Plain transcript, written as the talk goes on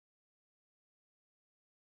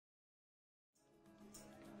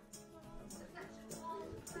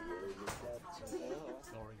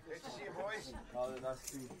Oh,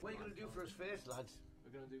 that's too... What are you going to do for us first, lads?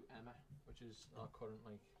 We're going to do Emma, which is our current,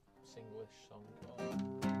 like, singlish song.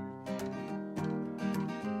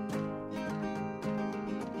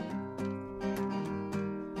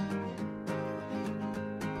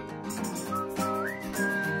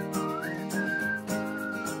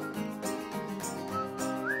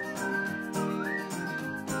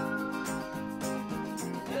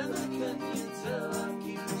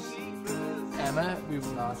 Emma, we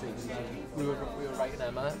were writing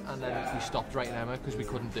Emma, and then we stopped writing Emma because we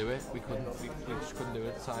couldn't do it. We just couldn't do it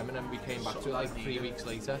at the time, and then we came back to it like 3 weeks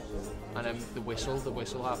later, and then the whistle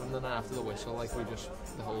happened, and then after the whistle, like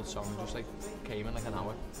the whole song just like came in like an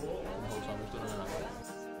hour. And the whole song was done in an hour.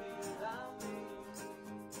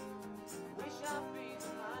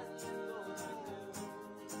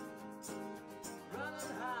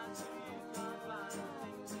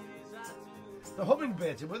 The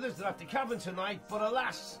Hummingbirds are with us. They're at the cabin tonight, but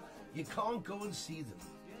alas, you can't go and see them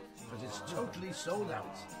because it's totally sold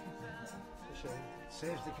out.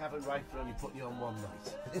 Saves the cabin right for only putting you on one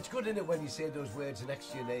night. It's good, isn't it, when you say those words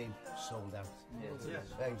next to your name, sold out. Yeah.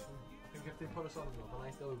 Thanks. I think if they put us on another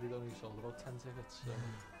night, though, we'd only sold about 10 tickets. So.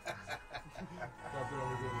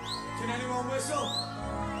 Can anyone whistle?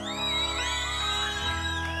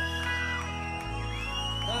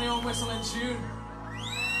 Can anyone whistle in tune?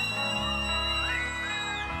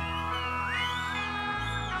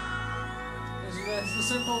 It's the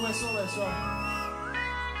simple whistle, this one.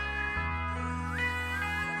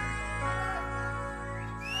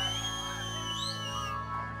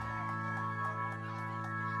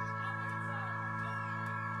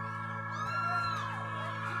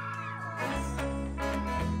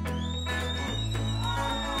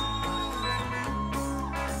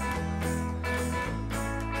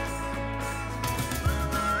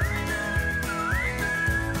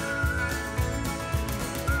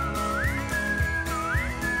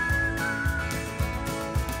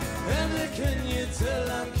 Can you tell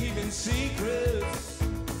I'm keeping secrets?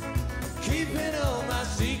 Keeping all my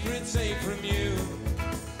secrets safe from you.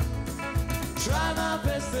 Try my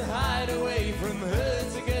best to hide away from her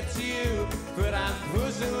to get to you, but I'm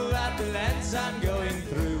puzzled at the lens I'm going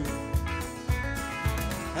through.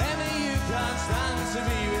 And you can't stand to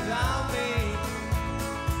be without me.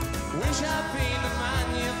 Wish I'd been the man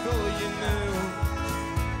you thought you knew.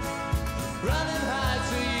 Run and hide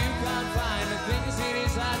so you can't find the things it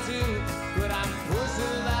is I do. But I'm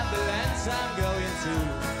puzzled at the lengths I'm going to.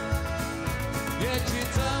 Yet you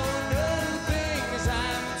don't know the things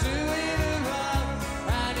I'm doing wrong.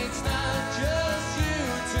 And it's not just you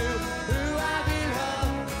two who I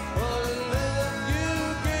belong. All the love you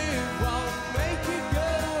give won't make it go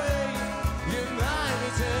away. Your mind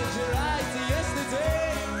returns your eyes to yesterday.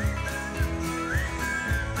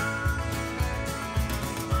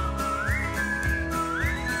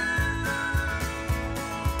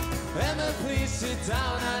 Emma, please sit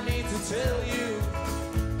down, I need to tell you.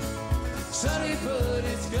 Sorry, but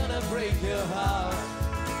it's gonna break your heart.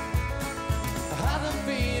 I haven't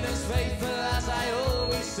been as faithful as I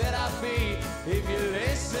always said I'd be. If you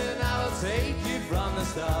listen, I will take you from the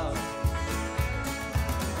start.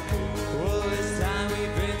 All this time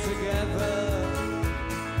we've been together,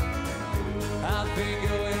 I've been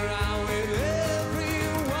going around with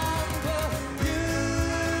everyone but you.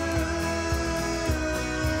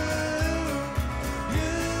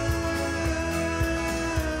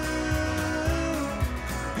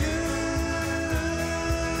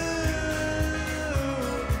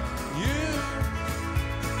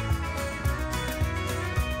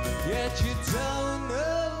 Yet you don't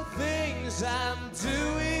know things I'm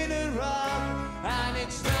doing it wrong. And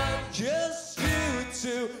it's not just you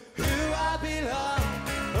two who I belong.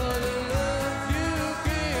 All the love you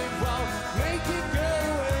give won't make it go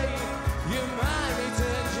away. Your mind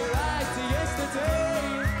returns your eyes to yesterday.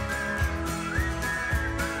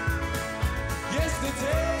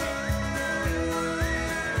 Yesterday.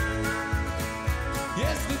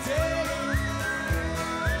 Yesterday.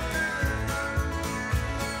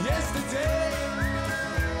 Yesterday.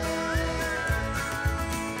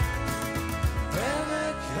 Emma,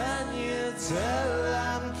 can you tell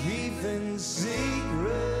I'm keeping secrets?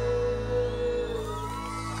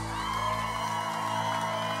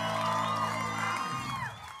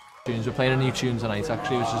 We're playing a new tune tonight,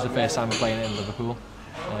 actually, which is the first time we're playing it in Liverpool.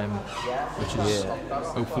 Which is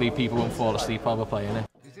hopefully people won't fall asleep while we're playing it.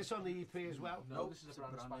 Is this on the EP as well? No, this is a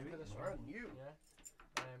brand spanker. This one. Brand new.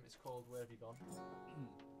 Yeah. It's called Where Have You Gone?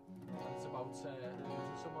 And it's about losing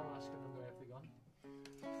someone and asking them where have they gone.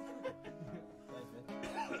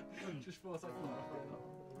 Just thought I'd come up with that.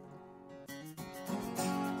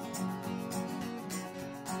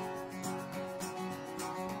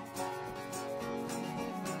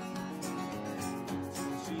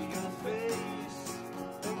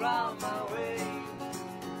 around my way.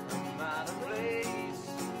 I'm out of place.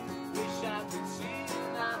 Wish I could see you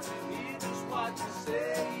now to hear just what you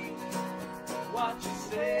say. What you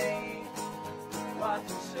say. What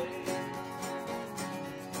you say.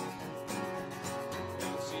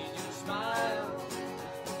 Ain't seen you smile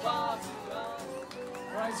for far too long.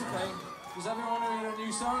 Right, okay. Does everyone want to hear a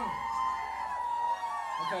new song?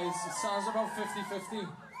 Okay, it sounds about 50-50.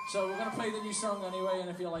 So we're going to play the new song anyway, and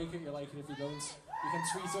if you like it, you like it. If you don't, you can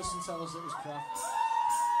tweet us and tell us it was crap.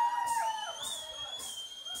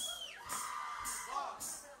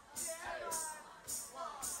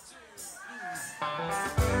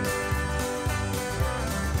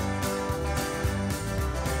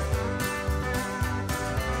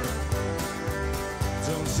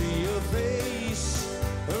 Don't see your face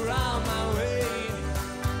around my way.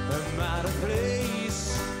 I'm out of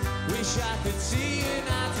place. Wish I could see you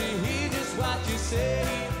now to hear just what you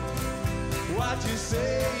say. What you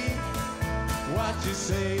say. What you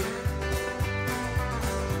say.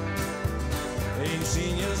 Ain't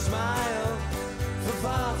seen your smile for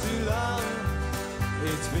far too long.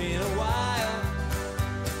 It's been a while,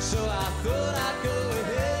 so I thought I'd go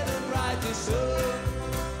ahead and write this song.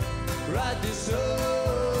 Write this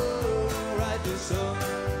song, write this song.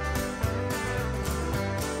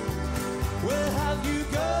 Where have you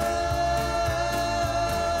gone?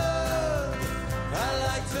 I'd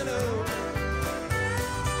like to know.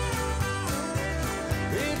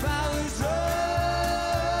 If I was wrong,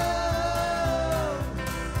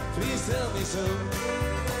 please tell me so.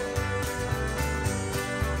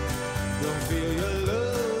 Don't feel your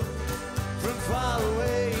love from far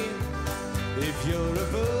away. If you're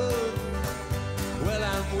above, well,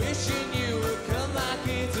 I'm wishing you would come back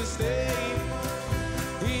here to stay.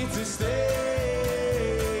 Here to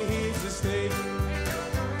stay, here to stay.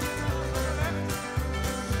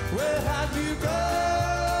 Where have you gone?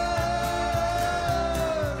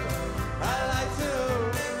 I'd like to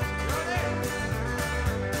know.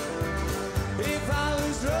 If I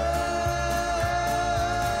was wrong,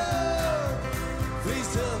 please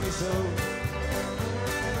tell me so.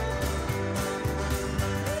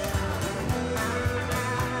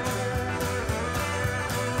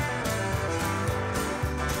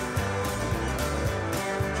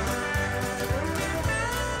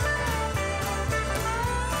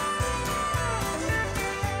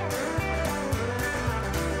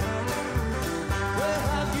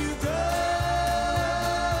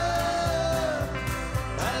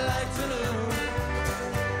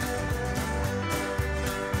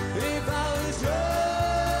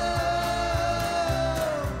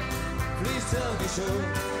 Tell me so.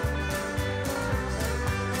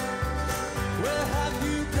 Where have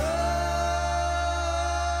you gone?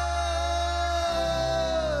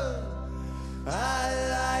 I'd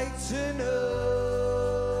like to know.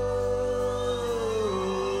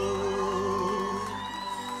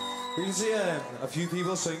 You can see a few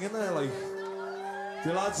people singing there, like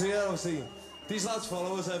the lads here, obviously. These lads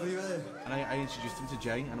follow us everywhere. And I introduced him to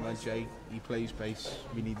Jay, and I went, Jay, he plays bass,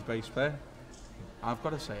 we need a bass player. I've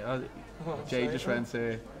got to say, Jay just went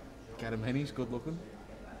to get him in, he's good looking.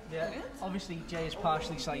 Yeah, obviously Jay is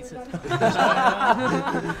partially sighted.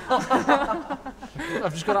 I've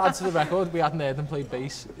just got to add to the record, we hadn't heard them play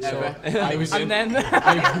bass. So I was and then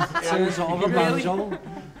yeah.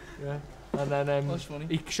 And then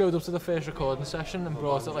he showed up to the first recording session and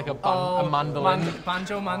brought it like a mandolin.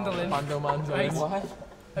 Banjo mandolin. Mandolin. Right.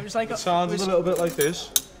 It was like it sounded a little bit like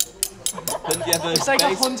this. It's like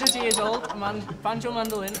 100 years old, banjo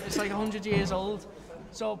mandolin. It's like 100 years old.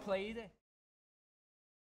 So I played it.